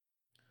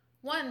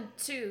1,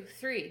 2,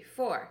 3,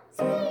 4.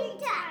 Screen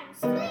time,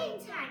 screen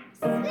time,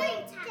 screen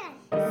time,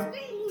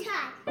 screen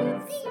time.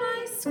 It's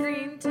my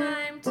screen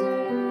time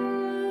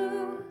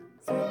too.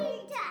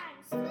 Screen time,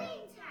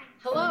 screen time.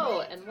 Hello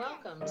and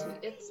welcome to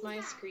It's My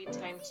Screen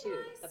Time Too,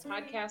 the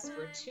podcast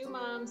where two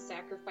moms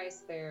sacrifice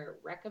their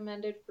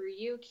recommended for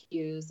you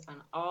cues on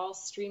all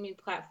streaming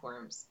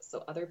platforms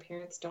so other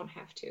parents don't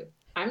have to.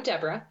 I'm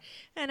Deborah.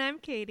 And I'm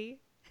Katie.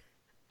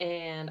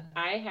 And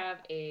I have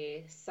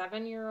a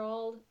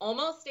 7-year-old,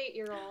 almost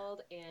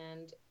 8-year-old,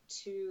 and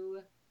two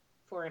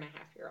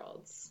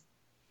 4.5-year-olds.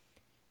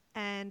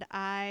 And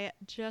I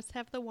just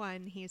have the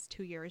one. He's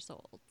 2 years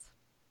old.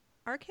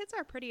 Our kids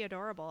are pretty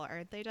adorable,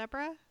 aren't they,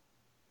 Deborah?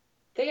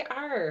 They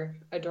are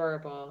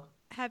adorable.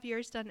 Have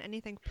yours done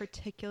anything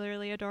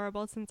particularly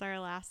adorable since our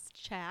last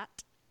chat?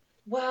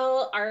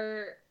 Well,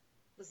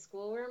 the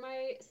school where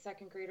my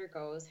second grader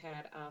goes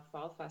had a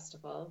fall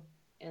festival,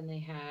 and they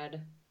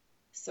had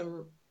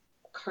some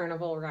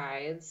carnival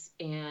rides,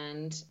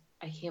 and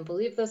I can't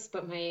believe this,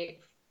 but my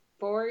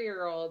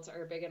 4-year-olds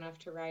are big enough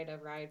to ride a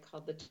ride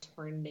called the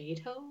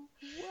Tornado.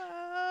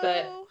 Whoa!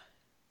 But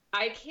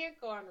I can't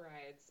go on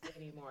rides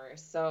anymore.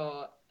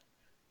 So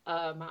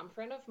a mom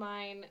friend of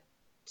mine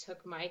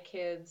took my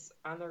kids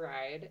on the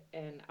ride,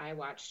 and I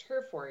watched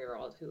her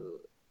 4-year-old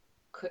who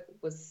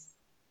was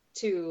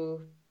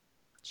too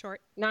short,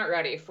 not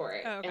ready for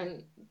it. Oh, okay.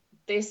 And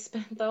they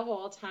spent the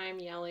whole time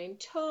yelling,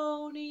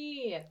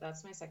 "Tony!"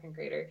 That's my second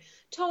grader.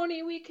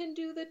 "Tony, we can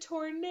do the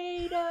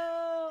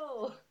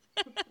tornado!"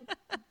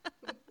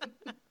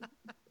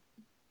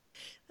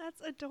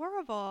 That's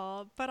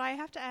adorable. But I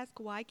have to ask,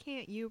 why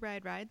can't you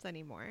ride rides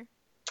anymore?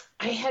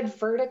 I had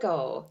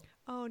vertigo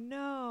Oh,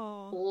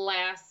 no.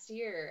 last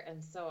year,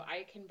 and so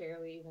I can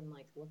barely even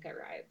look at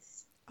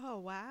rides. Oh,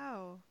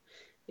 wow.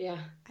 Yeah.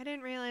 I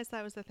didn't realize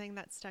that was the thing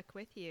that stuck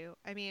with you.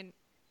 I mean,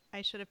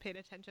 I should have paid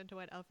attention to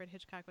what Alfred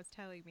Hitchcock was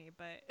telling me,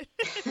 but...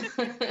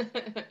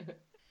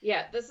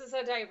 Yeah, this is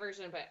a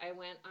diversion, but I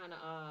went on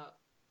a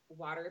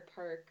water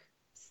park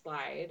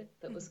slide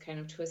that was kind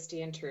of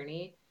twisty and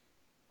turny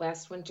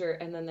last winter,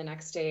 and then the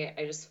next day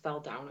I just fell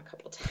down a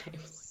couple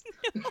times.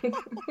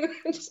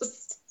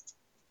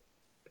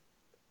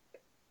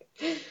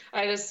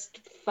 I just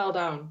fell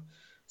down.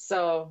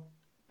 So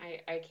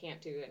I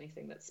can't do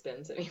anything that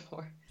spins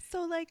anymore.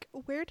 So,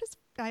 where does...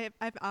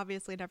 I've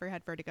obviously never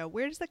had vertigo.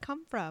 Where does it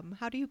come from?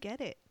 How do you get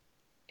it?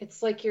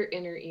 It's like your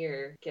inner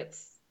ear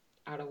gets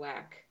out of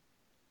whack.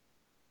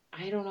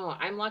 I don't know.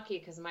 I'm lucky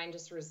because mine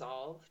just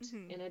resolved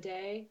in a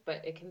day,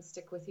 but it can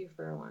stick with you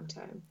for a long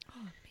time.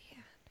 Oh,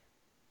 man.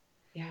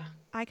 Yeah.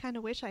 I kind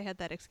of wish I had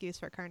that excuse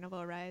for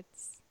carnival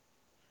rides.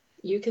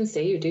 You can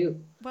say you do.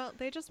 Well,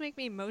 they just make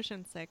me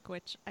motion sick,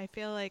 which I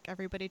feel like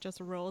everybody just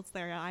rolls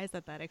their eyes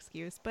at that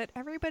excuse, but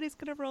everybody's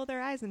going to roll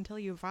their eyes until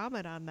you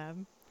vomit on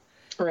them.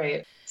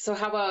 Right. So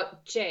how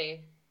about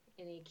Jay?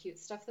 Any cute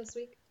stuff this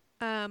week?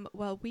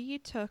 Well, we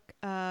took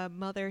a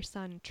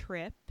mother-son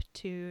trip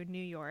to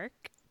New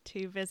York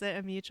to visit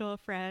a mutual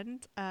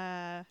friend,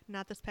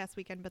 not this past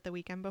weekend, but the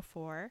weekend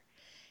before.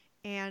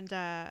 And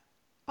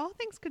all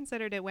things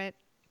considered, it went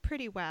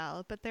pretty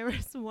well, but there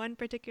was one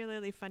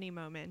particularly funny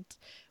moment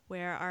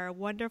where our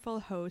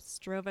wonderful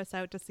host drove us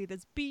out to see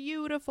this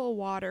beautiful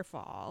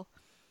waterfall.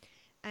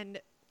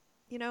 And,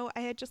 I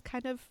had just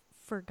kind of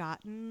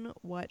forgotten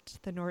what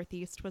the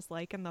Northeast was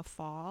like in the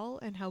fall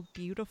and how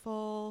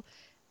beautiful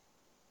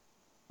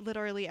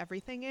literally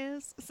everything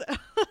is. So,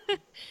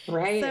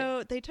 Right.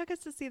 So they took us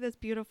to see this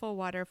beautiful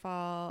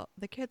waterfall.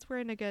 The kids were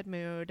in a good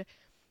mood.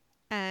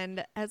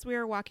 And as we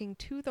were walking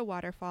to the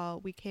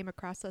waterfall, we came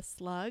across a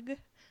slug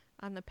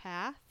on the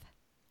path.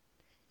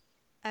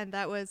 And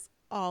that was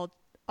all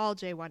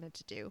Jay wanted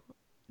to do.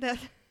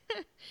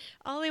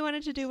 All he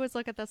wanted to do was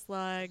look at the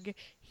slug.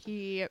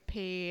 He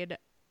paid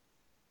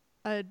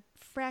a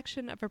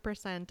fraction of a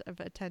 % of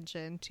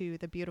attention to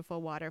the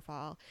beautiful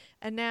waterfall.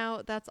 And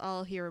now that's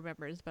all he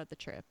remembers about the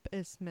trip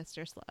is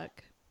Mr. Slug.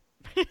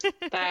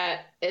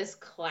 That is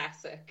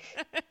classic.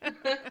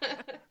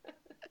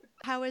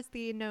 How is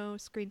the no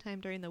screen time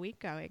during the week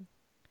going?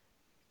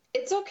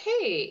 It's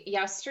okay.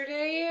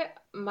 Yesterday,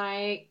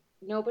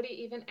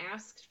 nobody even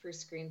asked for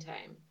screen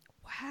time.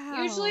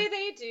 Wow. Usually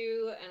they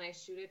do, and I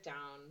shoot it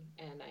down,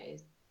 and I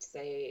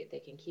say they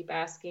can keep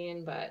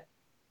asking, but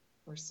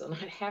we're still not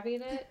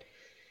having it.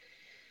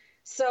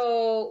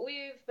 So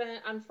we've been,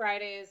 on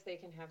Fridays, they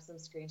can have some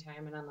screen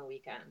time, and on the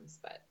weekends,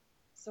 but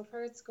so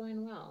far it's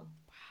going well.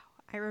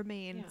 Wow. I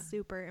remain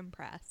super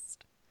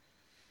impressed.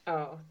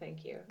 Oh,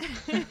 thank you.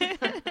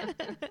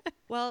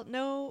 Well,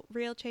 no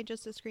real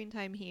changes to screen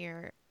time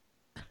here.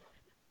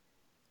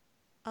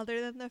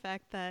 Other than the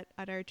fact that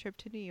on our trip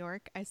to New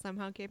York, I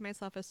somehow gave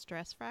myself a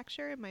stress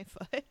fracture in my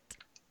foot.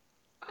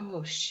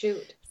 Oh,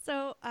 shoot.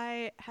 So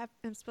I'm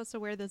supposed to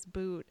wear this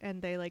boot,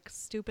 and they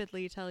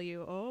stupidly tell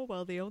you, oh,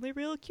 well, the only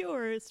real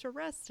cure is to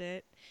rest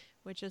it,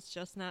 which is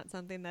just not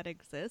something that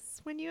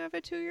exists when you have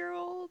a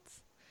 2-year-old.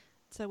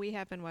 So we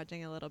have been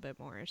watching a little bit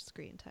more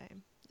screen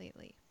time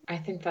lately. I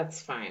think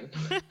that's fine.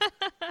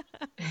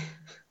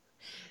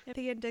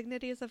 The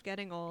indignities of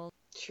getting old.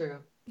 True.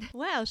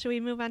 Well, should we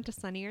move on to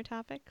sunnier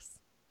topics?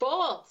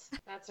 Bolt.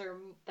 That's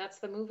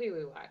the movie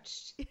we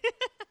watched.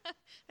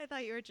 I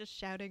thought you were just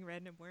shouting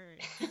random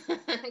words.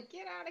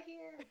 Get out of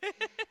here.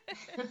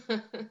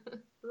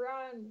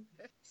 Run.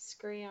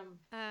 Scram.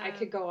 I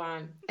could go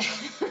on.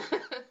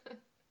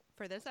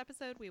 For this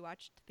episode, we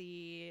watched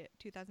the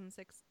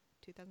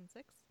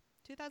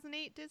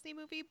 2008 Disney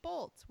movie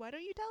Bolt. Why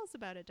don't you tell us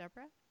about it,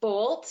 Deborah?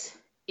 Bolt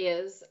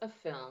is a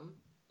film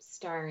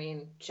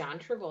starring John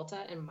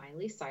Travolta and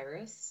Miley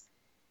Cyrus.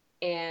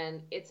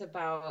 And it's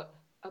about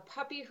a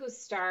puppy who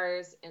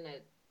stars in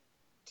a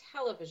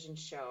television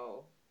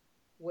show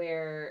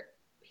where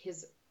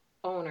his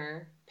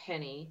owner,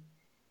 Penny,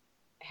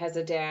 has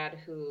a dad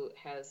who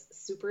has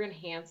super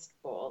enhanced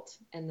Bolt,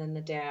 and then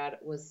the dad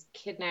was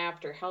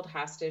kidnapped or held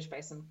hostage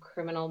by some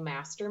criminal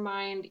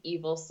mastermind,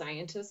 evil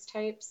scientist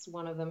types.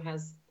 One of them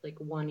has like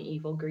one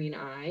evil green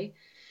eye.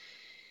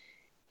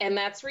 And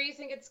that's where you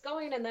think it's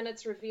going, and then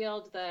it's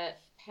revealed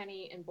that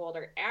Penny and Bolt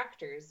are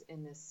actors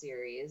in this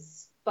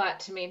series.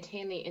 But to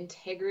maintain the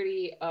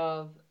integrity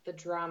of the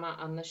drama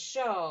on the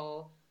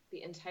show,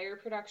 the entire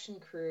production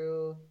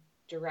crew,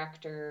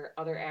 director,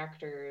 other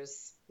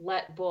actors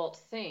let Bolt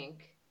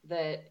think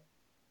that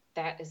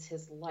that is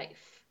his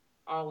life,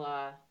 a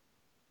la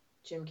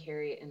Jim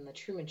Carrey in The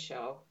Truman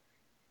Show.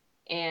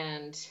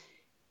 And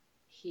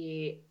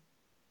he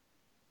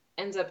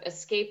ends up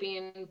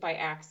escaping by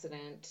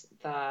accident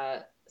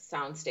the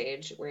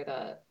soundstage where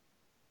the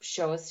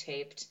show is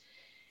taped,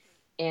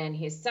 and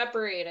he's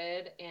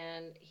separated,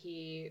 and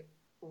he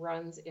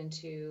runs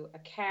into a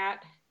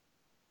cat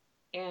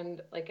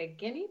and like a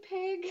guinea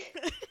pig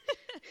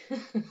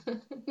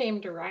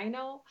named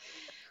Rhino,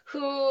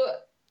 who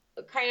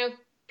kind of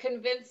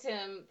convince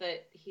him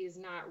that he's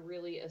not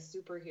really a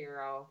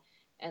superhero,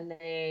 and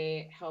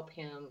they help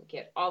him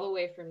get all the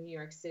way from New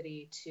York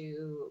City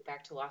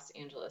back to Los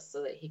Angeles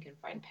so that he can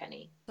find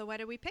Penny. So why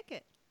did we pick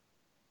it?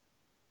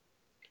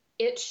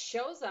 It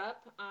shows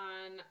up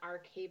on our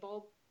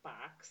cable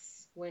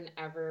box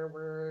whenever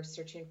we're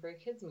searching for a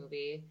kids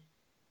movie,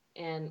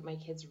 and my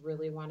kids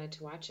really wanted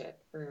to watch it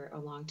for a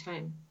long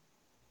time.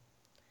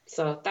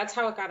 So that's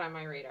how it got on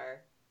my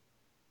radar.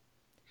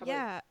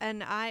 Yeah,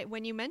 and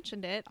when you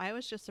mentioned it, I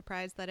was just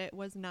surprised that it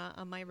was not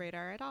on my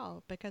radar at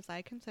all, because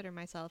I consider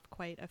myself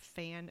quite a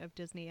fan of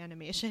Disney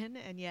animation,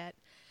 and yet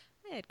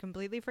I had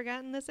completely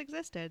forgotten this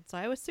existed. So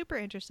I was super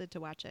interested to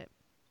watch it.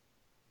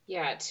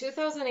 Yeah,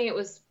 2008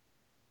 was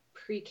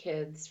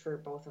pre-kids for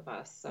both of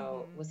us.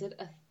 So was it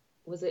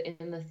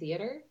in the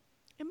theater?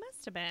 It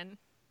must have been.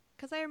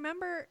 Because I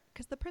remember,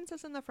 The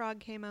Princess and the Frog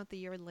came out the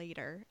year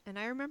later, and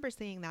I remember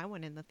seeing that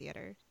one in the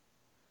theater.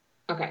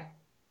 Okay.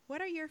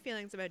 What are your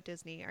feelings about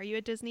Disney? Are you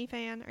a Disney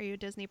fan? Are you a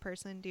Disney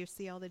person? Do you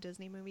see all the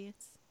Disney movies?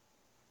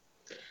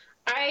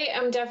 I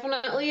am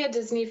definitely a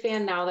Disney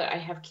fan now that I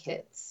have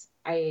kids.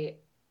 I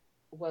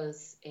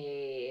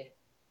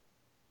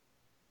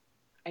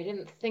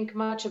didn't think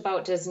much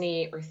about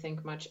Disney or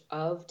think much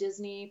of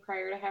Disney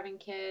prior to having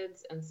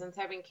kids. And since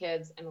having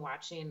kids and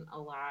watching a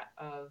lot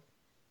of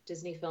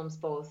Disney films,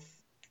 both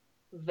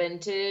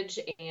vintage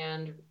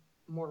and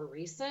more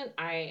recent,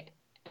 I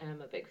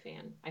am a big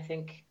fan. I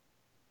think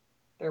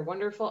they're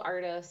wonderful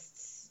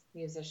artists,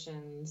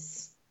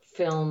 musicians,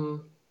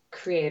 film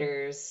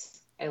creators.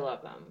 I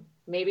love them.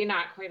 Maybe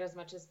not quite as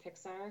much as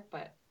Pixar,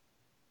 but...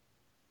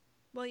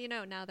 Well,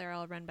 now they're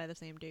all run by the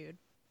same dude.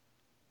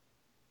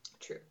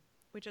 True.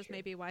 Which is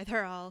maybe why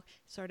they're all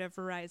sort of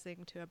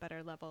rising to a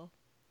better level.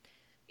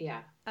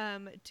 Yeah.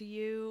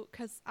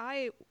 Because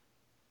I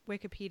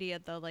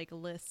Wikipedia the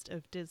list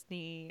of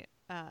Disney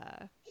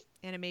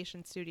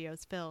animation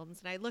studios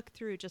films, and I looked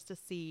through just to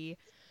see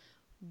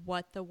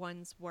what the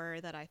ones were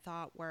that I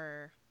thought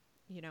were,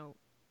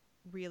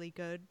 really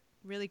good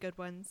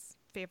ones,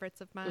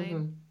 favorites of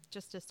mine,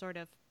 just to sort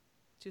of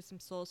do some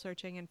soul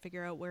searching and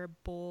figure out where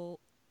Bolt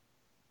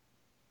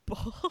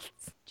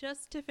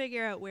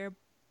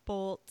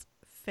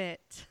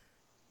fit.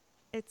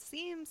 It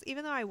seems,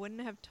 even though I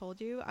wouldn't have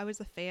told you I was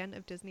a fan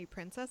of Disney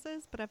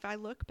princesses, but if I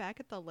look back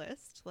at the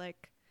list,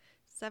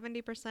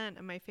 70%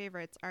 of my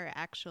favorites are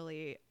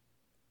actually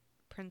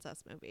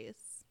princess movies.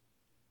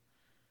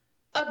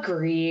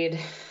 Agreed.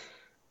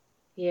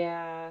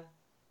 Yeah.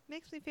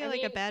 Makes me feel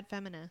like a bad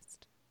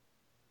feminist.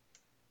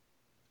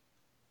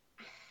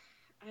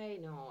 I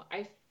know.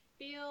 I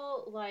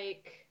feel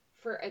like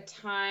for a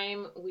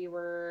time we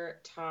were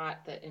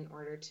taught that in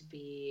order to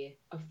be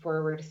a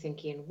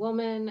forward-thinking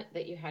woman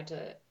that you had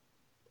to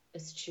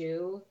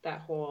eschew that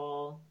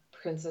whole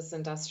princess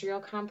industrial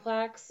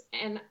complex.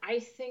 And I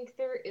think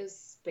there is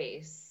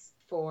space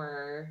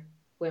for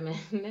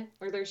women,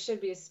 or there should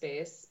be a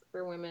space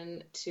for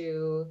women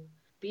to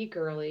be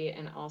girly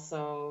and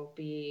also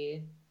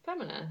be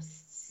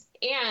feminists.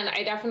 And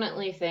I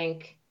definitely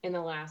think in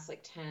the last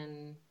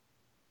 10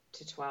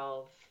 to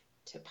 12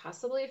 to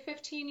possibly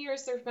 15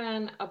 years, there have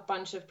been a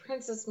bunch of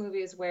princess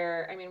movies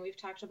where, we've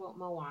talked about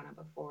Moana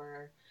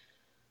before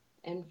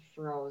and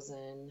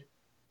Frozen.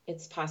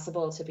 It's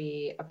possible to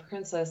be a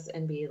princess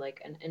and be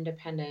an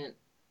independent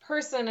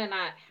person and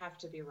not have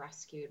to be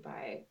rescued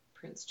by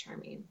Prince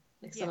Charming,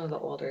 like some Yeah. of the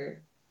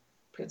older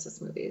princess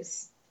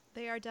movies.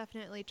 They are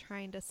definitely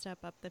trying to step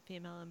up the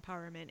female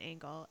empowerment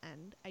angle,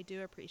 and I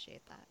do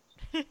appreciate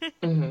that.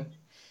 Hmm.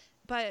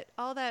 But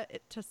all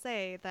that to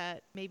say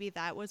that maybe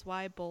that was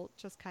why Bolt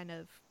just kind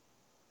of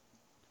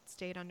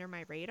stayed under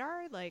my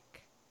radar.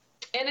 Like,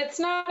 And it's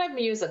not a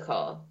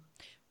musical.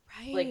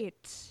 Like,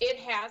 right. it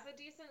has a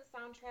decent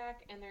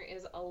soundtrack, and there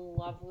is a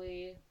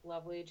lovely,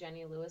 lovely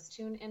Jenny Lewis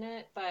tune in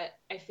it. But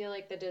I feel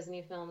like the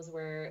Disney films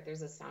where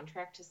there's a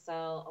soundtrack to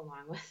sell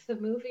along with the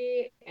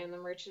movie and the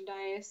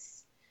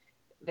merchandise,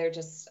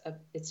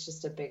 it's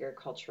just a bigger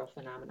cultural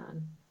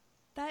phenomenon.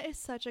 That is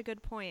such a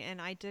good point,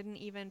 and I didn't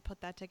even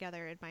put that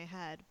together in my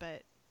head,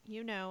 but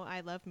you know I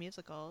love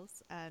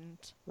musicals, and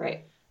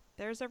Right.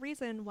 there's a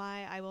reason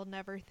why I will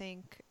never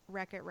think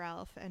Wreck-It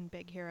Ralph and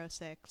Big Hero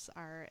 6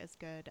 are as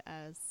good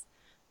as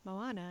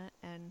Moana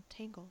and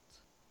Tangled.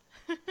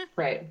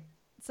 Right.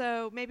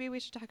 So maybe we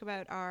should talk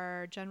about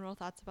our general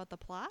thoughts about the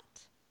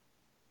plot.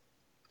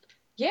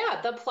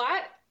 Yeah, the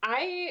plot,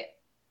 I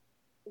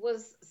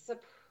was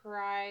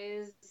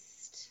surprised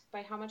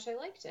by how much I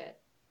liked it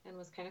and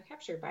was kind of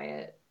captured by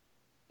it.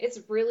 It's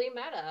really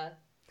meta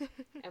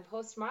and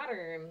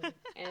postmodern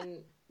and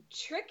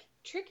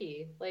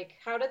tricky. Like,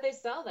 how did they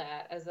sell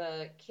that as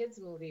a kids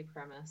movie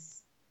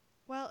premise?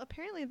 Well,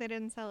 apparently they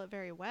didn't sell it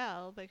very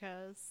well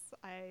because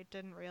I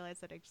didn't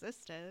realize it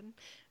existed.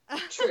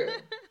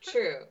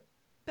 True.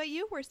 But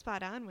you were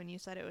spot on when you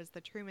said it was the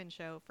Truman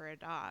Show for a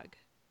dog.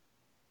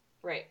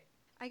 Right.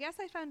 I guess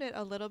I found it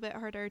a little bit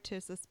harder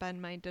to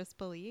suspend my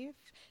disbelief,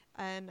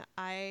 and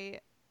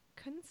I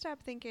couldn't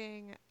stop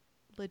thinking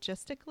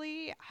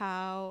logistically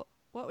how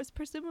what was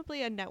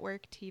presumably a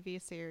network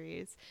TV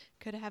series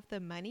could have the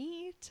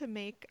money to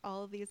make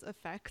all of these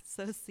effects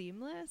so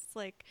seamless.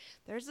 Like,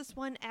 there's this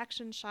one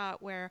action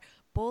shot where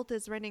Bolt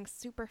is running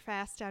super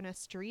fast down a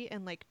street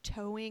and like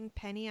towing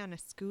Penny on a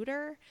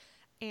scooter,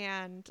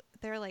 and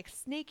they're like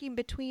snaking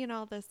between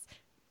all this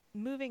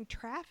moving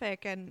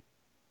traffic. And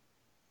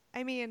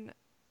I mean,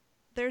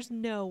 there's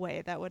no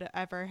way that would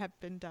ever have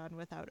been done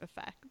without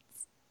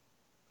effects.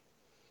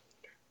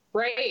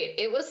 Right.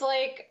 It was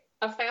like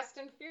a Fast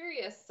and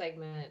Furious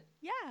segment.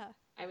 Yeah.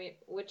 I mean,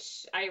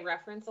 which I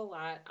reference a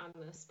lot on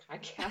this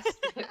podcast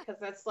because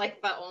that's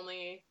like the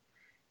only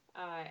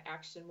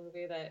action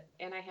movie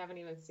and I haven't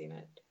even seen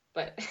it,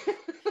 but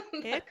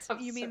It?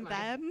 You mean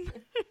them?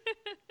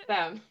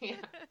 Them, yeah.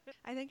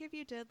 I think if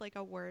you did like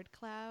a word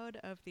cloud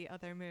of the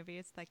other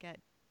movies that get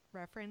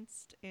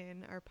referenced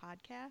in our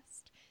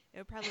podcast, it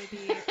would probably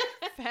be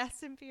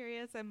Fast and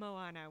Furious, and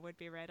Moana would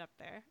be right up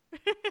there.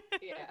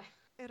 Yeah.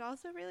 It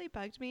also really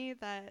bugged me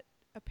that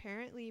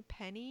apparently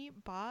Penny's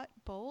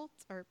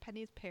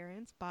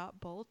parents bought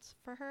Bolt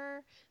for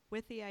her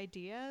with the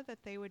idea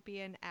that they would be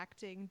an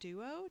acting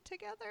duo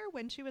together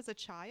when she was a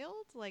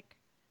child, like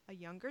a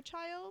younger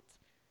child.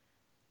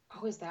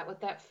 Oh, is that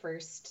what that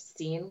first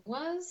scene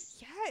was?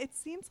 Yeah, it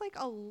seems like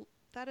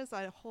that is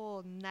a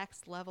whole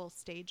next level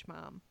stage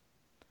mom.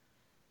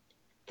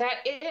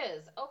 That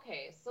is.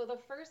 Okay, so the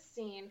first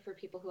scene, for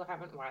people who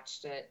haven't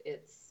watched it,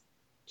 it's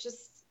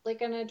just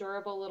like an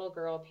adorable little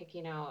girl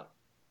picking out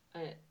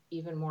an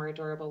even more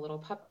adorable little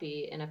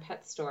puppy in a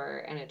pet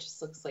store, and it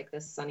just looks like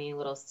this sunny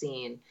little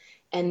scene.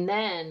 And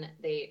then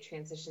they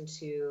transition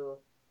to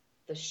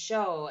the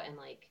show, and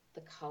like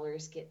the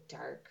colors get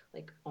dark,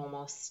 like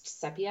almost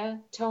sepia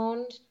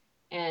toned,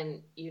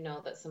 and you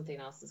know that something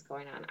else is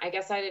going on. I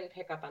guess I didn't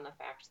pick up on the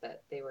fact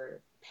that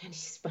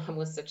Penny's mom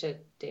was such a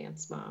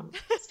dance mom,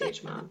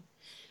 stage mom.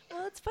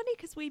 Well, it's funny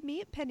because we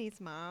meet Penny's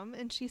mom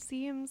and she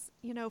seems,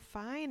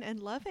 fine and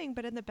loving,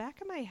 but in the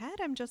back of my head,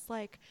 I'm just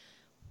like,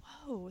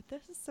 whoa,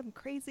 this is some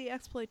crazy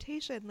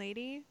exploitation,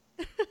 lady.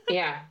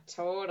 Yeah,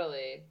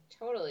 totally.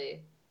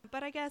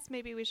 But I guess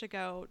maybe we should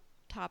go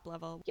top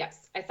level.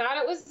 Yes, I thought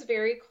it was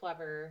very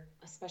clever,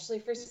 especially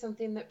for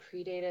something that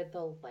predated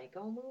the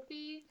Lego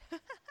movie.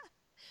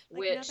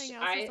 Like nothing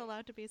else is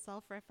allowed to be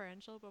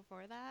self-referential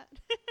before that.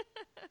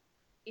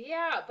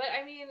 Yeah, but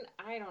I mean,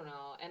 I don't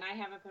know. And I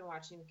haven't been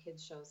watching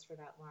kids shows for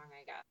that long,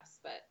 I guess.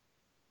 But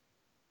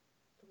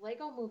the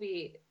Lego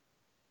movie,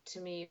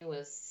 to me,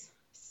 was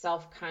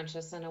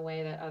self-conscious in a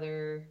way that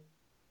other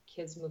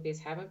kids movies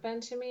haven't been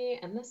to me.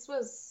 And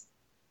this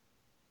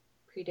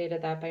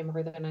predated that by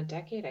more than a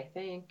decade, I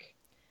think.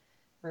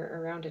 Or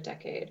around a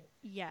decade.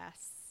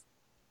 Yes.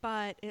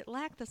 But it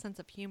lacked the sense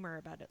of humor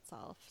about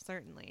itself,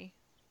 certainly.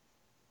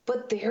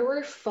 But there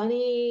were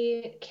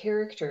funny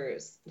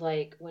characters,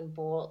 like when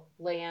Bolt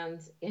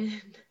lands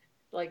in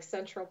like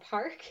Central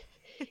Park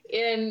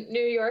in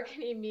New York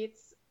and he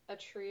meets a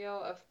trio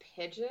of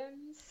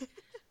pigeons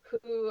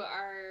who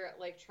are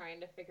like trying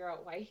to figure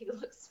out why he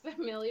looks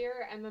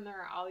familiar. And then there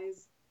are all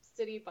these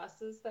city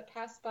buses that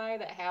pass by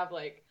that have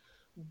like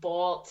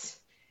Bolt's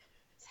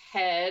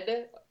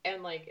head,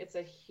 and like it's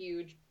a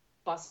huge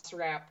bus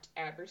wrapped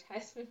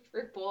advertisement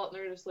for Bolt, and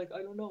they're just like,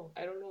 I don't know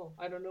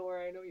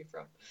where I know you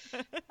from.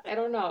 I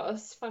don't know.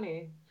 It's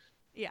funny.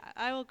 Yeah,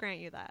 I will grant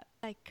you that.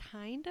 I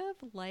kind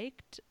of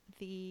liked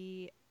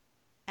the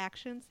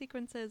action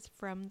sequences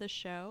from the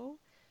show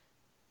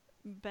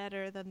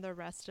better than the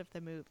rest of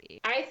the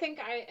movie. I think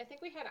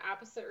we had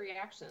opposite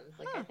reactions.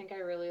 Like I Huh. think I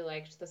really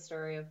liked the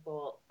story of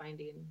Bolt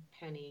finding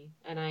Penny,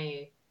 and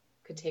I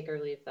could take or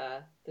leave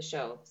the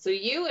show. So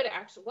you would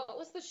actually, what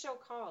was the show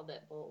called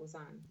that Bolt was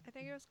on? I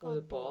think it was Was called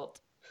it Bolt?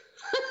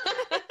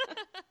 Bolt.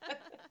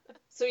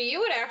 So you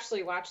would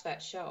actually watch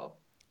that show.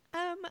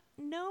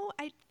 No,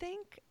 I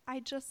think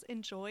I just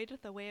enjoyed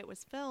the way it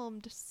was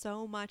filmed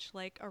so much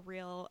like a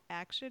real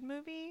action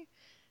movie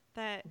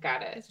that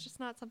Got it. it's just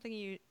not something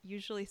you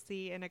usually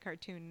see in a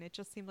cartoon. It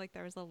just seemed like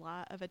there was a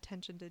lot of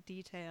attention to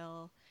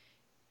detail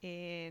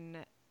in,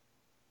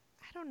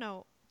 I don't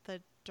know,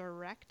 the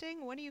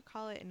directing. What do you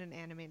call it in an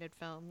animated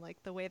film?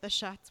 Like the way the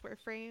shots were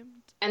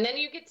framed? And then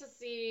you get to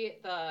see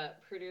the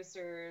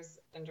producers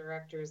and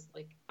directors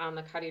like on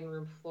the cutting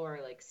room floor,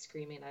 like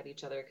screaming at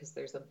each other because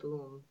there's a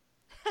boom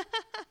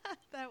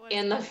That was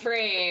in the funny.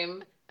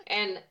 frame.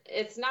 And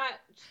it's not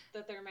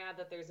that they're mad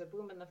that there's a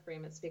boom in the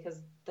frame, it's because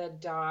the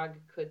dog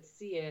could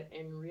see it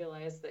and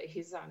realize that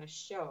he's on a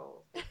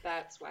show. Like,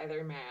 that's why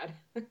they're mad.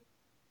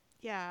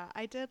 Yeah,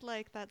 I did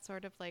like that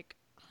sort of like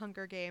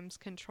Hunger Games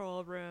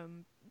control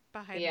room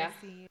behind the Yeah.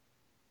 scenes.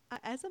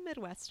 As a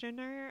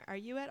Midwesterner, are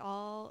you at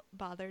all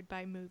bothered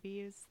by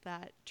movies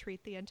that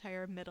treat the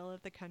entire middle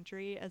of the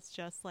country as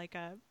just like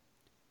a,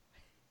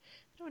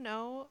 I don't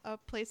know, a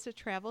place to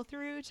travel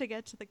through to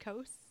get to the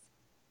coast?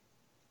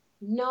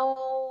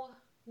 No,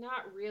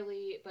 not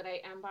really, but I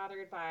am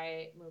bothered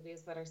by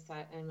movies that are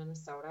set in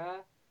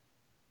Minnesota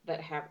that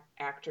have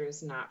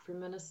actors not from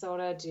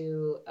Minnesota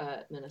do a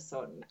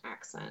Minnesotan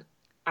accent.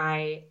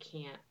 I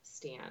can't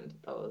stand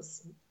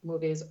those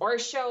movies or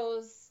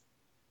shows.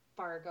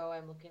 Fargo,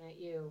 I'm looking at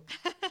you.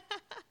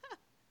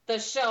 The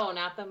show,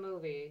 not the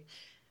movie.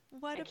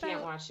 What I can't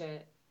about watch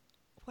it.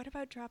 what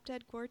about Drop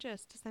Dead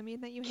Gorgeous? Does that mean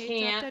that you hate Drop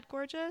Can't Dead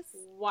Gorgeous?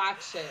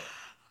 watch it.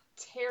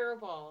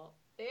 Terrible.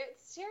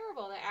 It's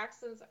terrible. The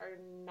accents are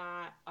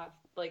not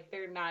like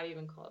they're not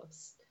even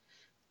close.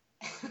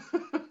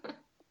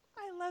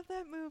 I love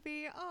that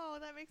movie. Oh,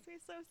 that makes me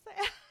so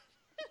sad.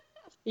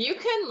 You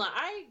can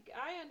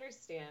I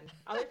understand.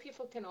 Other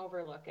people can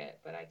overlook it,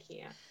 but I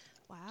can't.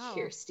 Wow.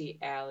 Kirstie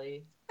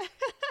Alley.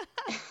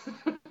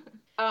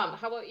 How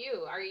about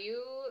you? Are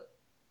you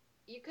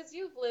because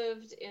you've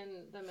lived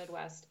in the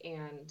Midwest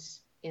and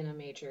in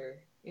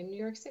New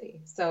York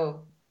City.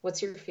 So,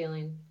 what's your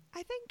feeling?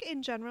 I think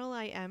in general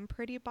I am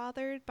pretty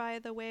bothered by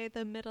the way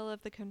the middle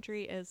of the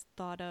country is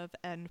thought of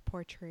and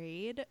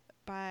portrayed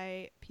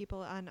by people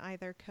on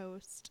either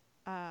coast.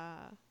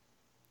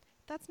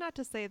 That's not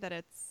to say that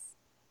it's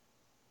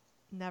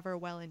never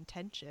well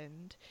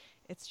intentioned.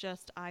 It's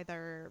just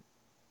either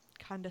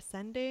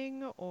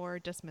condescending or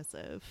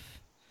dismissive,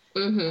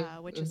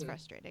 which is Mm-hmm.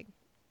 frustrating.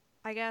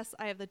 I guess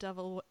I have the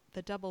double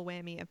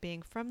whammy of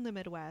being from the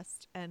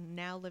Midwest and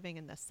now living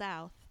in the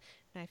South,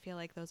 and I feel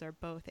like those are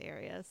both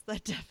areas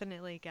that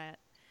definitely get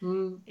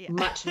yeah.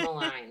 Much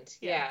maligned.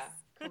 Yeah, Yes.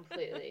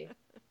 completely.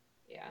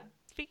 Yeah.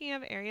 Speaking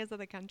of areas of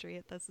the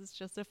country, this is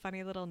just a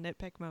funny little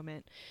nitpick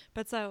moment.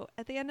 But so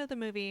at the end of the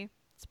movie,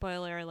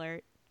 spoiler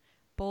alert,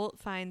 Bolt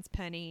finds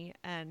Penny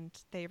and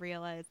they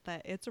realize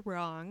that it's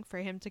wrong for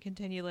him to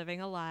continue living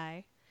a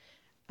lie.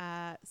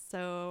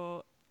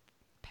 So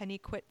Penny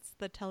quits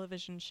the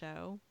television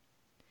show,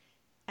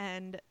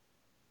 and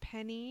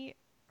Penny,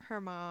 her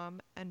mom,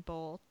 and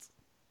Bolt,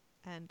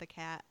 and the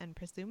cat, and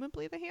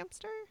presumably the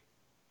hamster,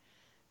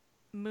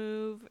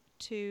 move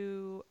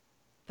to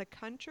the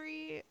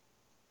country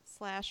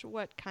slash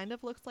what kind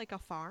of looks like a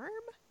farm.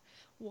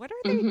 What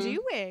are they Mm-hmm.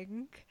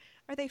 doing?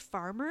 Are they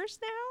farmers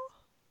now?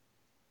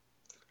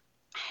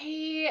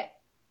 I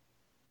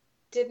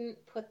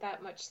didn't put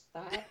that much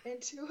thought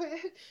into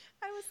it.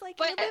 I was like,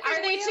 But you're living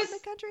are they way out in just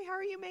the country. How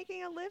are you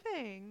making a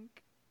living?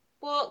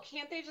 well,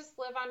 can't they just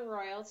live on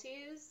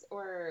royalties,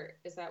 or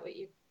is that what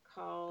you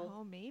call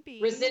Oh, maybe.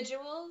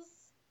 residuals?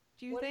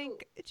 Do you What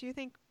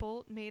think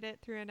Bolt made it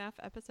through enough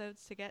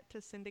episodes to get to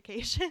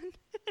syndication?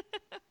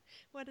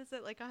 What is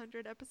it, like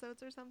 100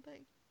 episodes or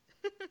something?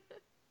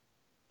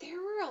 There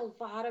were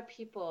a lot of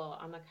people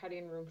on the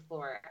cutting room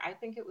floor. I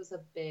think it was a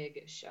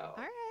big show.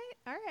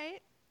 All right.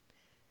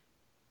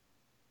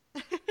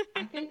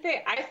 I think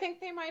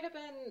they might have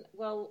been,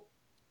 well,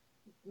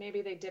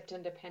 maybe they dipped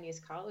into Penny's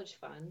college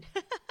fund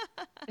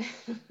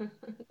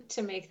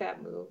to make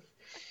that move.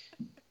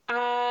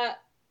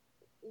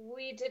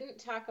 We didn't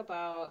talk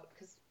about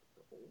because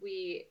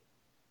we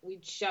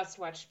just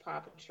watched Paw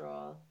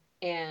Patrol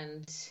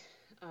and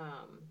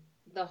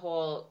the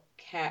whole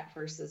cat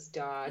versus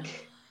dog.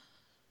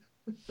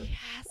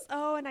 Yes.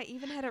 Oh, and I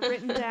even had it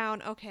written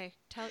down. Okay,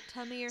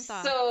 tell me your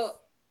thoughts.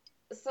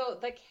 So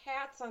the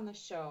cats on the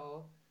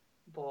show,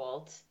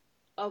 Bolt,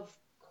 of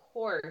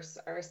course,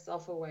 are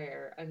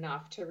self-aware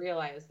enough to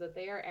realize that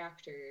they are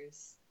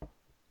actors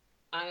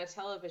on a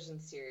television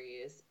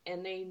series,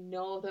 and they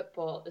know that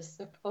Bolt is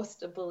supposed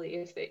to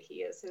believe that he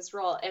is his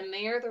role, and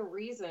they are the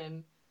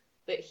reason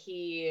that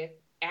he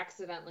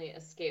accidentally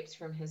escapes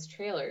from his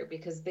trailer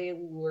because they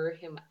lure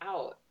him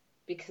out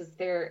because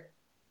they're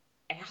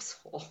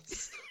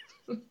assholes.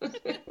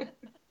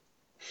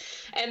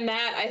 And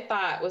that I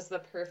thought was the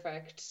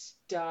perfect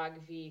dog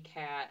v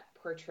cat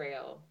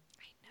portrayal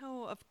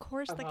No, of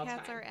course of the all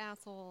cats are time.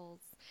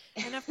 assholes.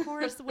 And of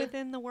course,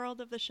 within the world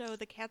of the show,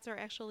 the cats are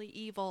actually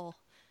evil.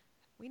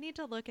 We need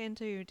to look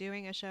into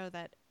doing a show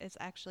that is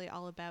actually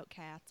all about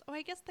cats. Oh,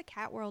 I guess the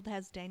cat world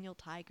has Daniel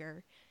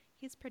Tiger.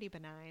 He's pretty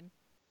benign.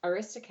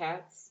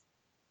 Aristocats,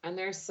 and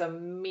there's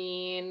some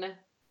mean,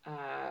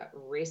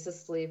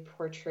 racistly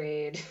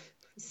portrayed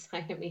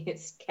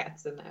Siamese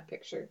cats in that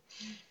picture.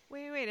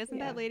 Wait, isn't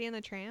Yeah. that Lady and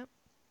the Tramp?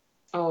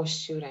 Oh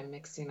shoot, I'm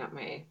mixing up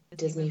my Disney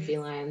Disney movies?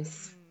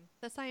 felines.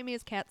 The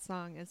Siamese cat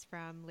song is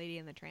from Lady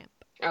and the Tramp.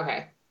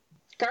 Okay.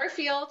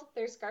 Garfield.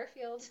 There's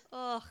Garfield.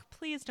 Ugh,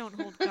 please don't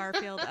hold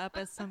Garfield up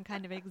as some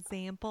kind of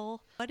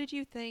example. What did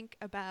you think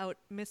about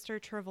Mr.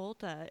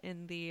 Travolta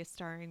in the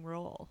starring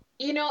role?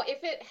 You know,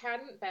 if it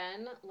hadn't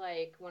been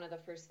like one of the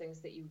first things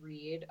that you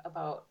read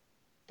about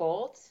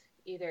Bolt,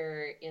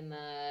 either in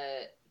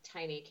the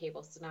tiny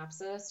cable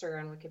synopsis or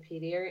on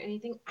Wikipedia or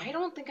anything, I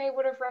don't think I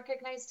would have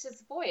recognized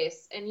his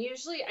voice. And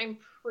usually I'm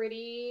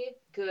pretty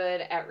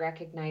good at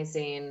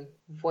recognizing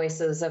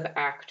voices of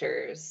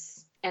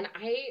actors. And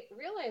I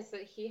realized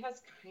that he has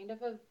kind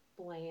of a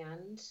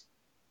bland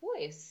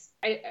voice.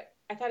 I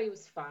thought he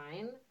was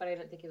fine, but I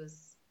didn't think it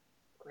was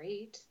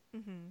great.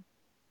 Mm-hmm.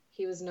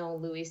 He was no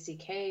Louis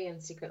C.K. in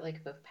Secret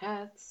Life of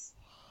Pets.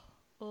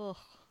 Ugh.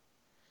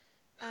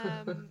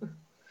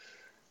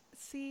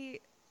 See,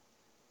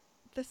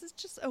 this is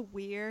just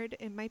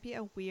it might be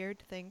a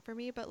weird thing for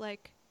me, but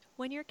like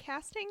when you're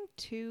casting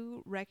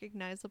two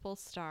recognizable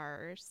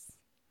stars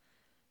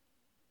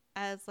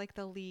as like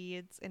the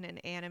leads in an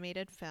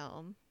animated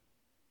film,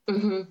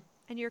 Mm-hmm.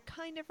 and you're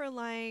kind of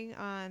relying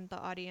on the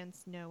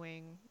audience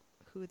knowing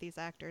who these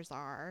actors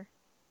are,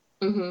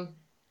 Mm-hmm.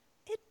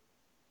 it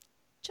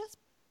just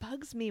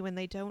bugs me when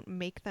they don't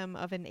make them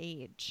of an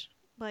age.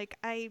 Like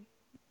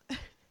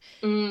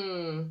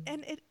Mm.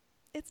 and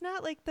it's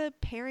not like the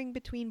pairing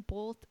between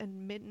Bolt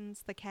and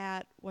Mittens the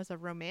cat was a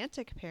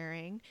romantic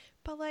pairing,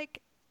 but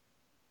like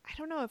I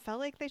don't know, it felt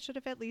like they should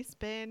have at least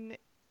been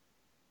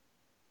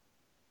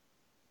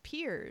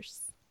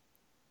peers.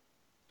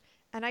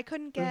 And I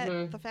couldn't get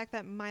Mm-hmm. the fact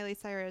that Miley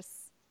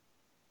Cyrus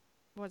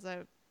was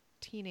a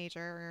teenager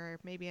or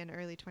maybe an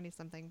early 20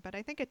 something, but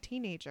I think a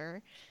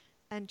teenager,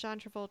 and John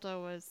Travolta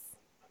was,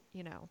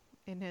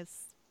 in his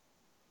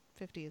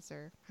 50s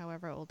or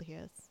however old he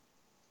is.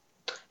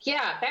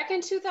 Yeah, back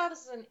in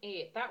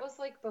 2008, that was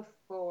like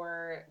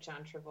before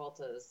John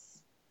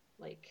Travolta's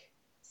like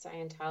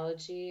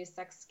Scientology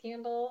sex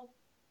scandal,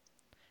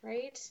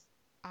 right?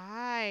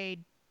 I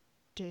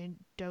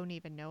don't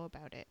even know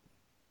about it.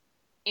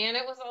 And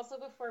it was also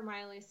before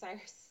Miley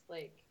Cyrus,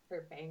 like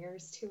her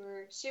Bangers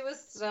tour. She was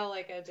still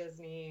like a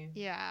Disney.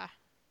 Yeah.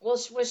 Well,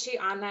 was she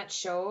on that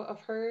show of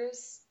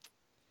hers?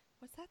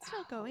 Was that still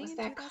What going was in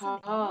that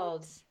 2008?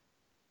 called?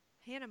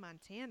 Hannah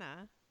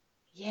Montana.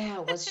 Yeah,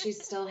 was she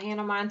still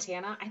Hannah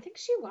Montana? I think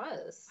she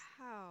was.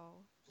 Wow.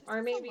 This Or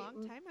was maybe, a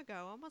long time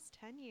ago, almost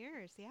 10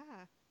 years. Yeah.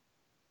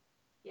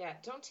 yeah,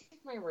 don't take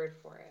my word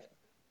for it.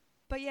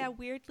 But yeah,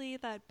 weirdly,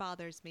 that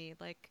bothers me.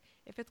 Like,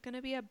 if it's going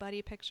to be a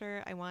buddy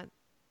picture, I want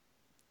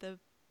the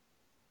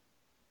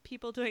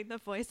people doing the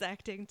voice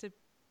acting to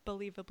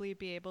believably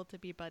be able to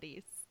be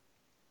buddies.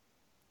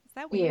 Is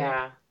that weird?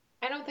 Yeah,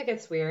 I don't think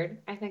it's weird.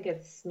 I think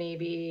it's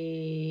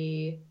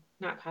maybe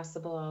not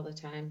possible all the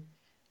time.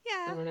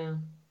 I Yeah. don't know.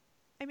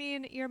 I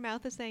mean, your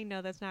mouth is saying,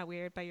 no, that's not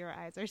weird, but your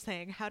eyes are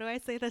saying, how do I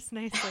say this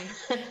nicely?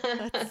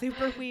 That's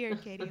super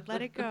weird, Katie.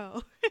 Let it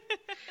go.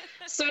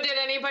 So did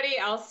anybody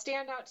else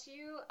stand out to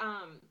you?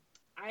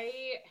 I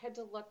had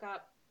to look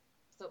up,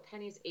 so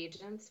Penny's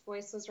agent's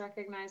voice was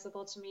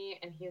recognizable to me,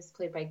 and he was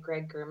played by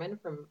Greg German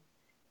from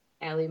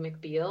Ally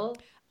McBeal.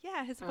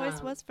 Yeah, his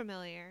voice was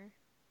familiar.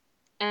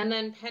 And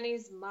then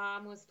Penny's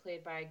mom was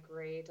played by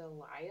Gray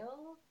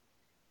Delisle,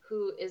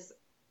 who is,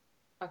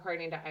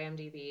 according to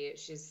IMDb,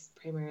 she's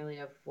primarily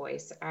a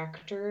voice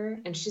actor,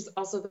 and she's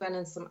also been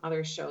in some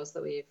other shows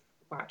that we've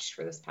watched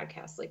for this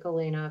podcast, like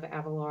Elena of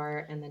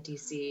Avalor and the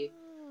DC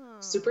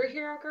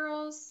Superhero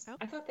Girls. Oh.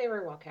 I thought they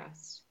were well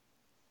cast.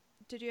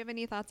 Did you have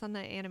any thoughts on the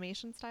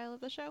animation style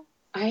of the show?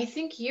 I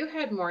think you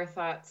had more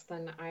thoughts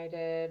than I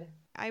did.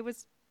 I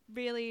was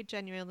really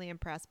genuinely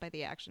impressed by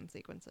the action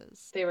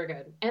sequences. They were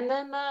good. And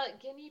then the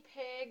guinea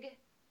pig.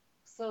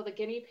 So the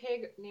guinea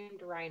pig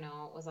named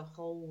Rhino was a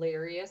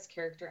hilarious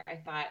character, I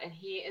thought. And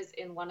he is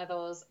in one of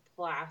those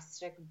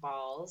plastic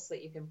balls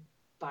that you can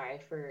buy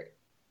for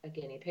a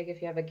guinea pig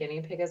if you have a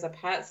guinea pig as a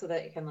pet, so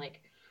that you can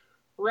like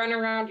run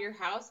around your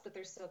house, but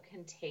they're still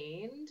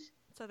contained.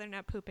 So they're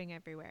not pooping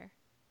everywhere.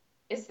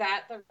 Is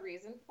that the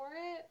reason for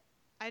it?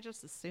 I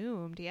just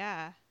assumed,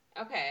 yeah.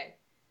 Okay.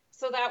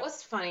 So that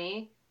was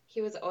funny.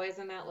 He was always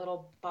in that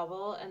little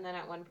bubble, and then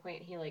at one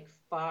point he like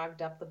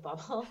fogged up the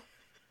bubble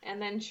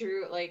and then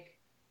drew like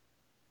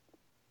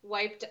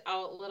wiped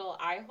out little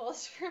eye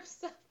holes for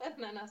himself and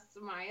then a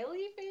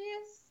smiley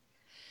face.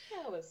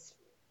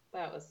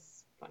 That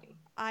was funny.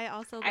 I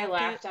also I loved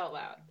laughed it out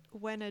loud.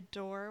 when a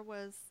door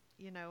was,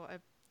 a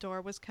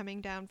door was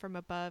coming down from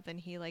above and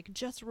he like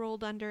just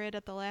rolled under it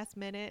at the last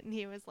minute and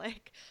he was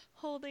like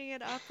holding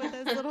it up with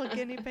his little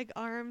guinea pig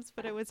arms,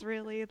 but it was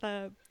really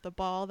the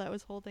ball that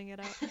was holding it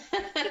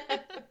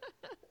up.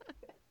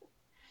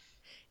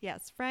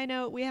 Yes,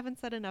 Rhino, we haven't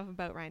said enough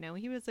about Rhino.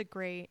 He was a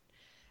great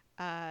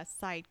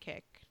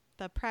sidekick.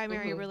 The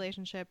primary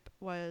relationship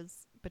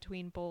was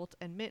between Bolt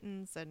and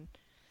Mittens, and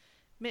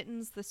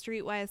Mittens, the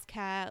streetwise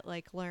cat,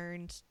 like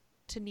learned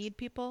to need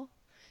people.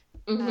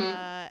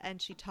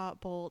 And she taught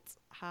Bolt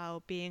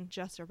how being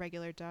just a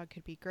regular dog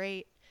could be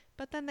great.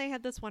 But then they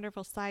had this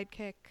wonderful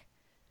sidekick,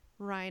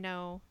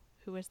 Rhino,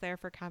 who was there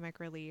for comic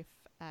relief,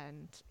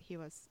 and he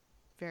was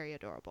very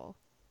adorable.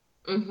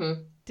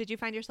 Did you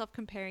find yourself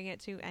comparing it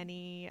to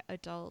any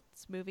adult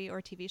movie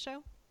or TV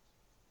show?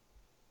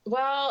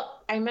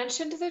 Well, I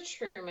mentioned The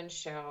Truman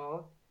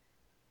Show.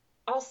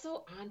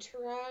 Also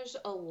Entourage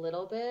a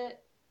little bit,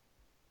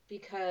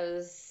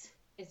 because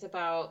it's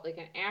about like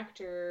an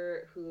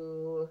actor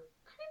who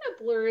kind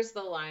of blurs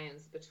the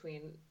lines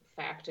between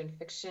fact and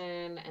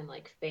fiction and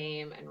like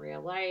fame and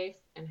real life,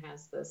 and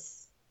has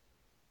this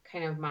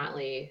kind of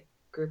motley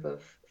group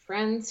of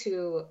friends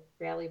who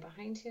rally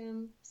behind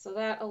him. So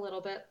that a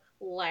little bit.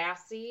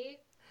 Lassie.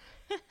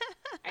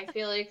 I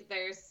feel like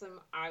there's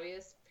some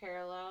obvious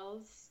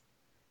parallels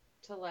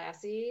to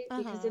Lassie,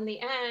 because in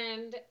the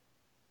end,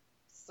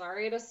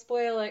 sorry to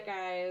spoil it,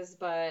 guys,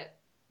 but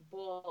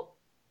Bolt,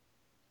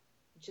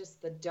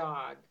 just the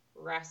dog,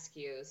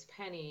 rescues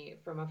Penny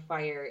from a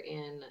fire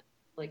in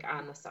like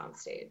on the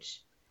soundstage.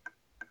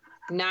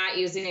 Not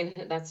using,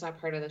 that's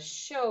not part of the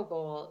show,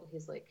 Bolt.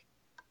 He's like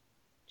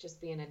just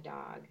being a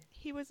dog.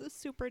 He was a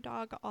super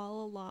dog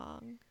all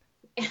along.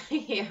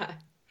 Yeah.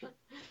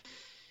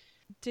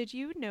 Did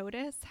you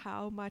notice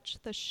how much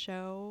the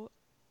show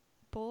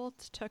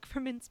Bolt took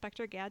from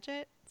Inspector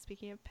Gadget?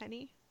 Speaking of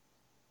Penny.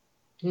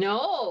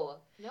 No,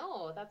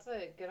 that's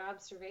a good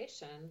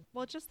observation.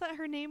 Well, just that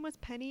her name was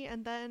Penny,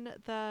 and then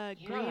the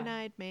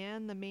green-eyed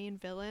man, the main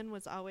villain,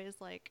 was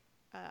always like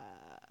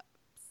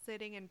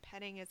sitting and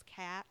petting his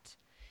cat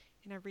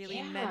in a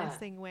really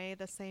menacing way,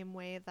 the same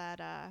way that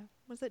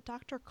was it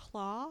Dr.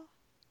 Claw?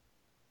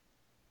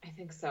 I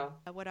think so.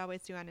 Would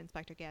always do on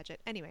Inspector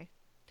Gadget. Anyway.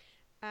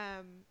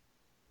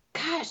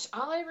 Gosh,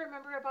 all I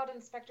remember about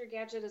Inspector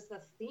Gadget is the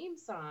theme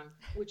song,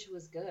 which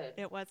was good.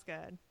 It was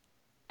good.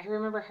 I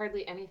remember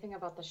hardly anything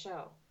about the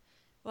show.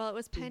 Well, it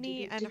was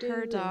Penny and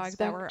her dog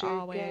that were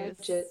always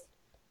Gadget.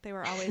 They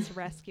were always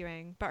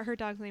rescuing, but her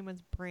dog's name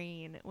was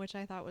Brain, which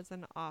I thought was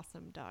an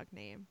awesome dog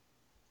name.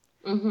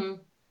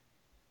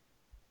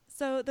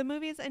 So the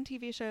movies and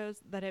TV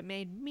shows that it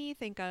made me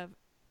think of,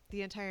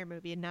 the entire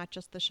movie, not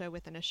just the show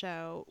within a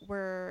show,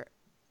 were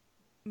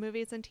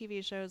movies and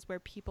TV shows where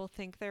people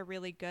think they're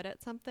really good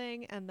at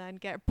something and then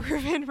get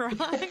proven wrong.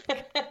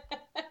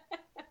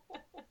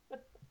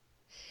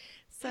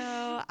 So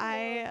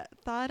I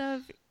thought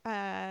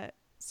of,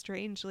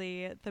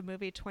 strangely, the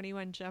movie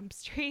 21 Jump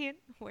Street,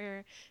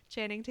 where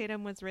Channing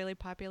Tatum was really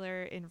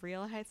popular in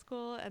real high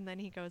school, and then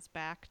he goes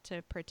back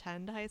to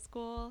pretend high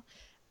school.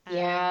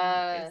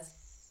 And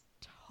is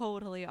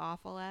totally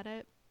awful at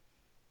it.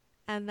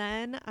 And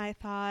then I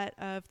thought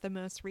of the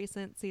most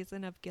recent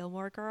season of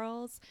Gilmore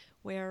Girls,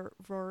 where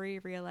Rory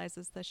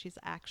realizes that she's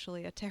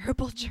actually a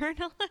terrible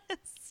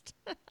journalist.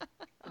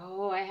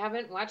 Oh, I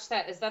haven't watched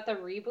that. Is that the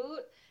reboot?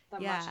 The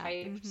much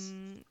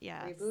hyped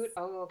yes. reboot?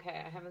 Oh,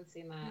 okay. I haven't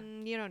seen that.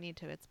 You don't need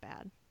to. It's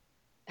bad.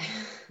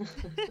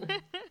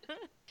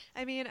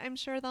 I mean, I'm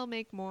sure they'll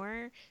make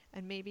more,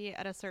 and maybe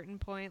at a certain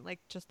point, like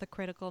just the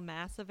critical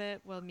mass of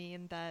it will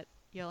mean that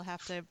you'll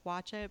have to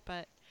watch it,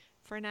 but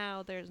for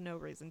now, there's no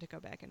reason to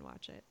go back and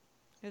watch it.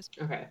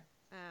 Okay.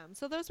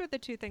 So those were the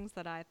two things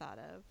that I thought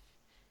of.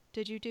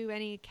 Did you do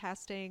any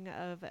casting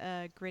of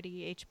a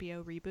gritty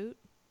HBO reboot?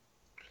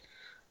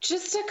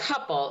 Just a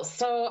couple.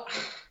 So,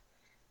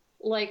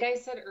 like I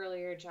said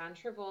earlier, John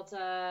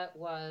Travolta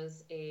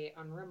was a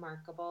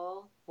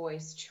unremarkable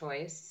voice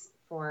choice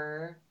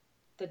for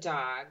the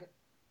dog.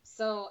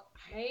 So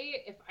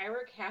if I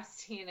were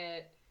casting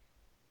it,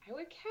 I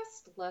would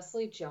cast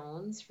Leslie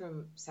Jones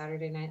from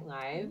Saturday Night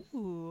Live.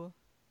 Ooh.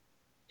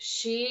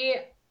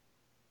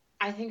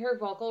 I think her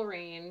vocal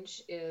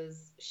range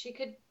is, she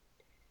could,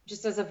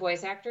 just as a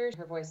voice actor,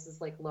 her voice is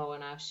like low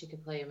enough, she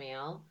could play a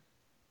male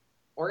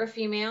or a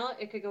female.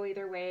 It could go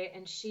either way.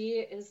 And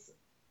she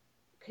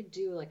could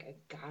do like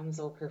a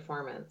gonzo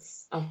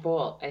performance of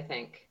Bolt, I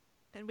think.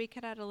 And we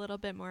could add a little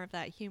bit more of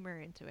that humor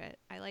into it.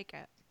 I like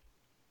it.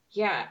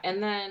 Yeah.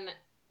 And then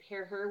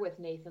pair her with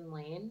Nathan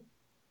Lane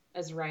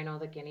as Rhino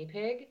the guinea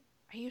pig.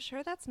 Are you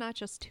sure that's not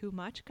just too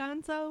much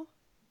gonzo?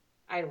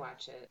 I'd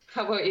watch it.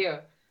 How about you?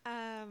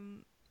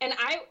 And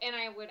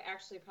I would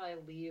actually probably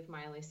leave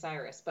Miley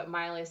Cyrus, but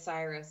Miley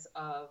Cyrus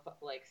of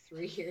like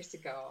 3 years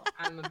ago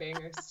on the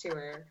Bangers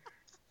tour.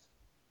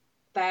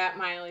 That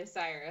Miley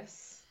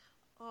Cyrus.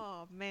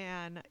 Oh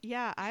man.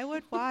 Yeah, I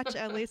would watch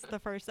at least the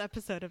first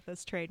episode of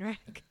this train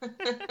wreck.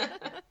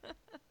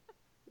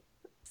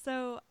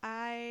 So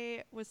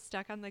I was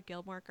stuck on the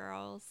Gilmore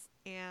Girls,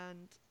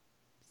 and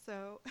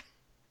so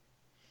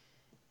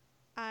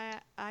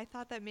I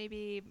thought that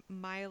maybe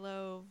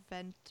Milo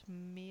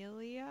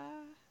Ventimiglia,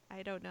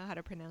 I don't know how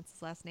to pronounce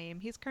his last name.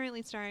 He's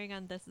currently starring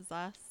on This Is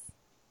Us,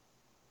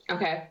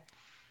 Okay.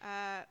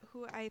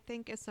 who I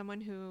think is someone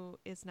who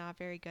is not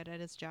very good at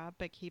his job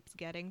but keeps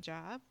getting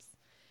jobs.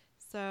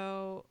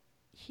 So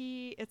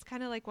it's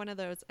kind of like one of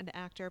those an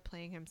actor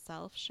playing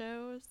himself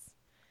shows.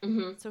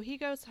 Mm-hmm. So he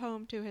goes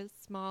home to his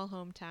small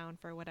hometown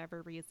for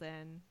whatever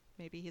reason.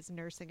 Maybe he's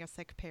nursing a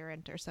sick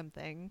parent or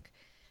something.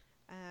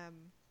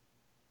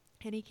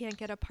 And he can't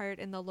get a part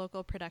in the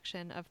local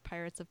production of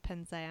Pirates of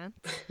Penzance.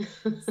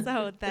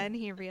 So then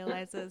he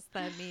realizes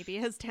that maybe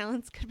his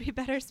talents could be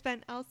better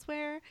spent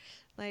elsewhere,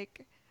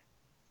 like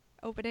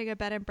opening a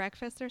bed and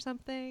breakfast or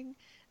something.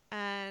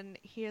 And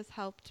he is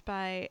helped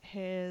by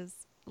his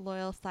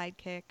loyal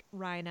sidekick,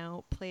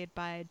 Rhino, played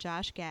by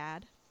Josh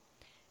Gad.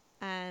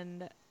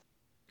 And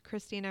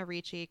Christina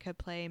Ricci could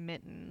play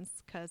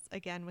Mittens, because,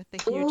 again, with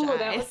the huge eyes.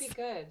 That would be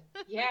good.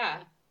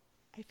 Yeah.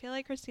 I feel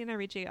like Christina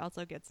Ricci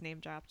also gets name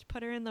dropped.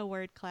 Put her in the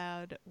word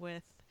cloud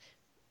with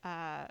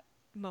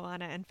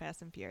Moana and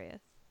Fast and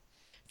Furious.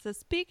 So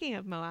speaking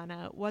of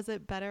Moana, was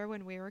it better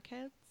when we were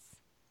kids?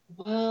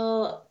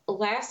 Well,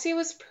 Lassie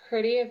was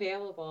pretty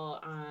available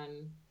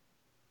on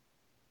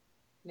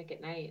Nick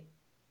at Night.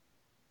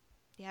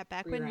 Yeah,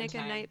 back when Rerun Nick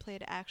time. at Night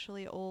played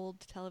actually old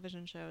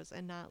television shows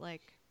and not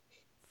like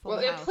Full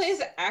Well, House. it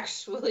plays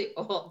actually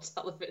old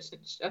television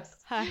shows.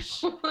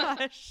 Hush,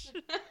 hush.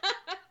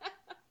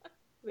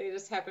 They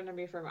just happen to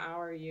be from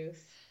our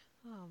youth.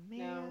 Oh, No.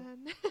 man.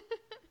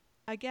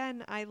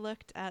 Again, I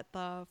looked at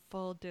the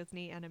full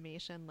Disney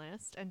animation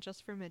list, and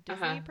just from a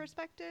Disney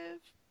perspective,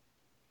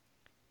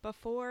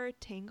 before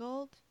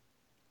Tangled,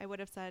 I would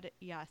have said,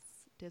 yes,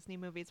 Disney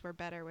movies were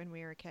better when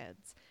we were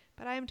kids.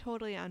 But I'm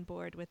totally on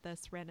board with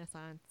this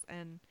renaissance,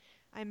 and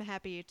I'm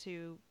happy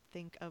to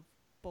think of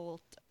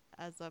Bolt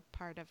as a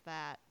part of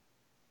that.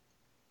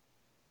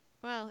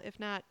 Well, if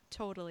not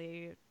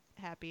totally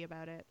happy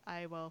about it,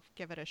 I will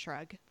give it a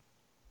shrug.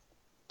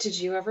 Did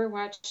you ever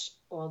watch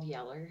Old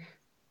Yeller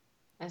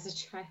as a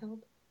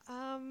child?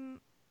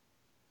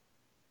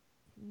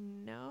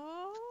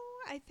 No.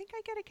 I think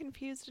I get it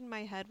confused in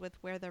my head with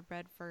Where the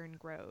Red Fern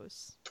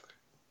Grows.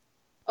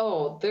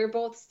 Oh, they're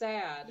both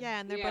sad. Yeah,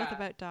 and they're both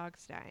about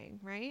dogs dying,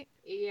 right?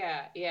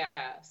 Yeah, yeah.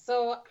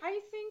 So I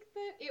think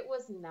that it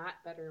was not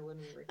better when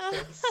we were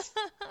kids.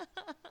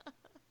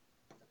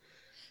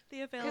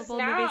 The Because available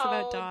now movies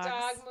about dogs.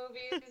 dog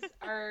movies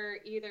are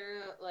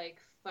either like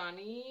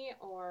funny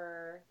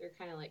or they're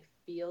kind of like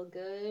feel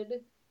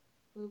good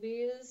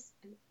movies.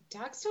 And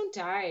dogs don't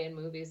die in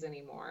movies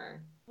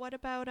anymore. What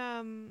about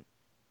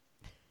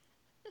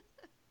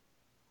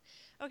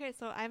Okay,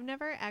 so I've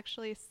never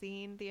actually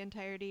seen the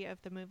entirety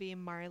of the movie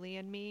Marley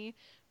and Me,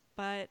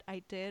 but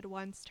I did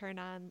once turn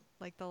on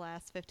like the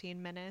last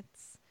 15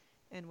 minutes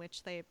in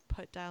which they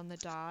put down the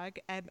dog,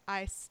 and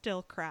I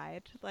still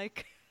cried.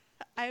 Like,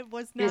 I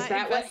was not Is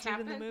that what invested in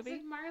happens the movie.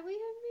 in Marley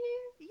and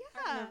Me?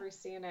 Yeah. I've never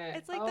seen it.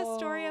 It's like the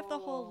story of the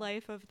whole Oh.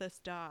 life of this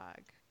dog.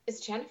 Is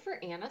Jennifer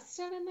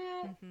Aniston in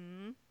that?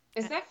 Mm-hmm.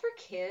 Is that for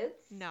kids?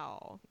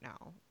 No.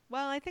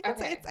 Well, I think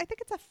Okay. I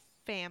think it's a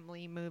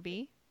family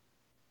movie.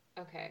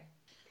 Okay.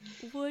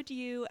 Would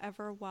you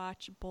ever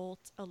watch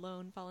Bolt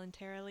alone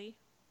voluntarily?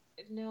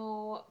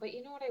 No, but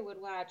you know what I would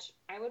watch?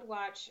 I would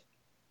watch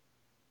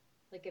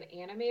like an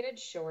animated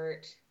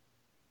short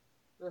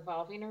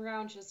revolving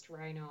around just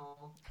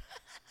Rhino.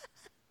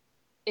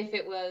 If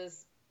it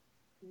was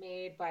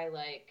made by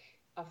like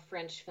a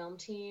French film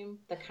team,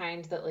 the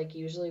kind that like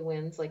usually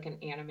wins like an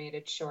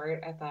animated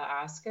short at the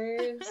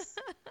Oscars,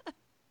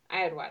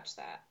 I'd watch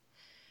that.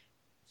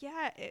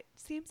 Yeah, it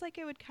seems like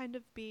it would kind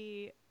of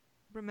be.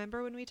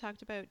 Remember when we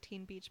talked about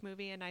Teen Beach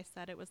Movie and I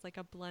said it was like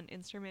a blunt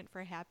instrument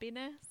for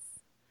happiness?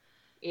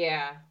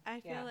 Yeah. I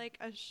feel Yeah. like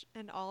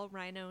an all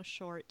Rhino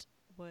short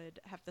would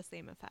have the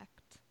same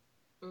effect.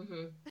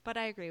 Mm-hmm. But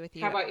I agree with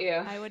you. How about you?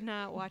 I would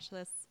not watch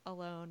this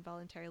alone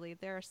voluntarily.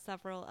 There are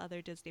several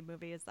other Disney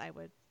movies I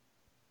would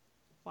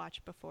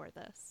watch before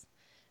this.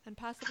 And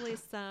possibly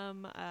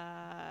some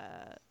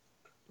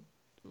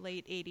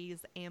late 80s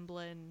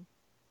Amblin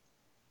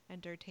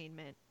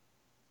Entertainment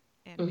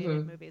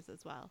animated movies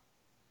as well.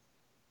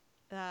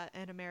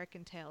 An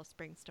American Tail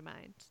springs to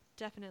mind.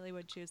 Definitely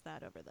would choose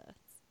that over this.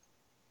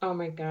 Oh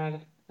my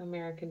God,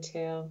 American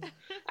Tail.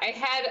 I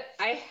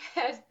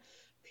had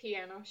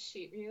piano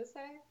sheet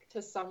music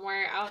to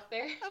Somewhere Out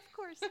There. Of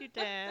course you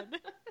did.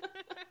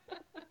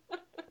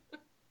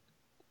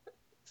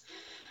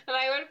 And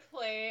I would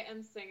play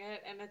and sing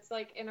it, and it's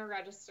like in a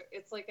register.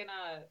 It's like in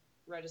a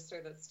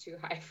register that's too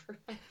high for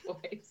my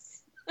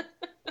voice.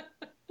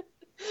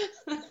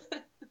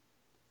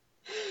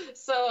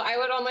 So I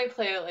would only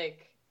play it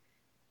like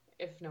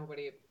if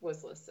nobody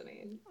was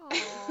listening.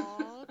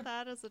 Aw,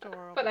 that is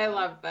adorable. But I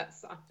loved that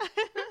song.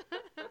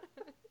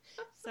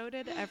 So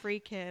did every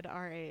kid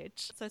our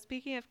age. So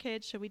speaking of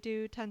kids, should we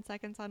do 10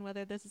 seconds on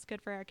whether this is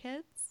good for our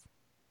kids?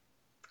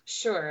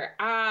 Sure.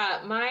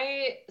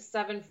 My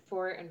 7,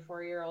 4, and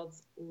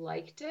 4-year-olds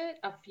liked it.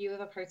 A few of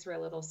the parts were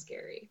a little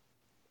scary,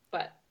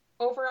 but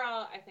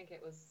overall, I think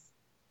it was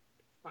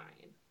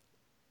fine.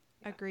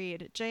 Yeah.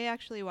 Agreed. Jay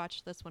actually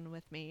watched this one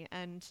with me,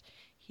 and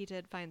he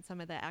did find some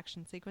of the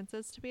action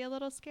sequences to be a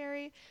little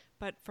scary,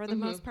 but for the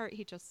most part,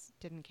 he just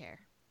didn't care.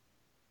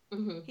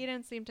 He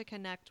didn't seem to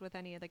connect with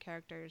any of the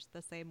characters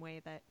the same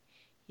way that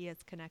he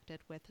is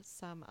connected with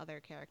some other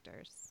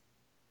characters.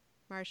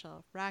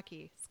 Marshall,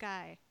 Rocky,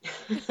 Sky.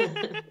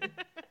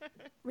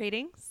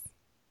 Ratings?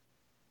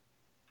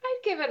 I'd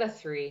give it a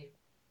 3.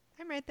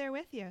 I'm right there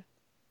with you.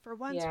 For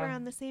once, Yeah. we're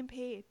on the same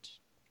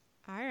page.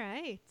 All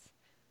right.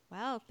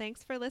 Well,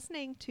 thanks for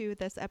listening to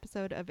this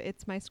episode of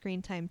It's My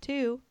Screen Time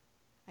Too.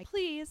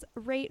 Please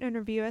rate and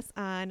review us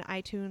on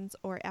iTunes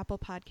or Apple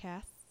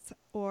Podcasts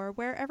or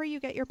wherever you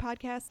get your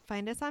podcasts.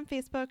 Find us on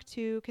Facebook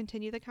to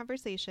continue the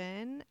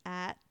conversation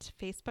at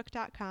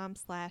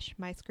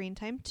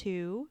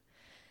facebook.com/myscreentime2.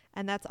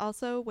 And that's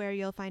also where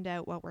you'll find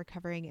out what we're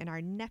covering in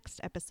our next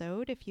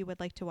episode if you would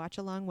like to watch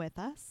along with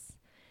us.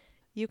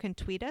 You can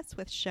tweet us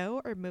with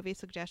show or movie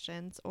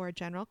suggestions or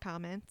general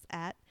comments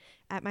at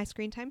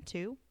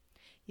myscreentime2.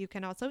 You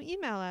can also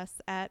email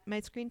us at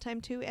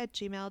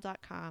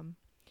myscreentime2@gmail.com.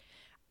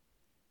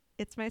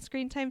 It's My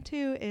Screen Time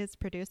 2 is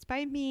produced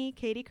by me,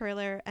 Katie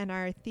Curler, and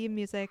our theme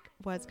music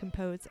was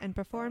composed and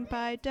performed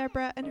by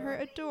Deborah and her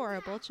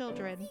adorable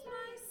children.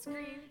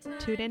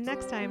 Tune in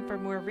next time for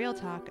more real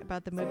talk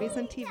about the movies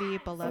and TV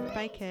beloved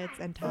by kids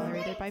and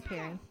tolerated by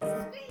parents.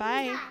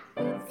 Bye!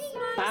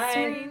 Bye.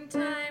 Screen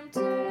time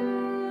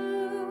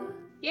too.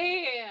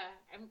 Yeah.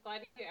 I'm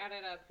glad you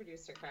added a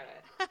producer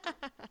credit.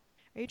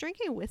 Are you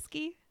drinking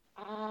whiskey?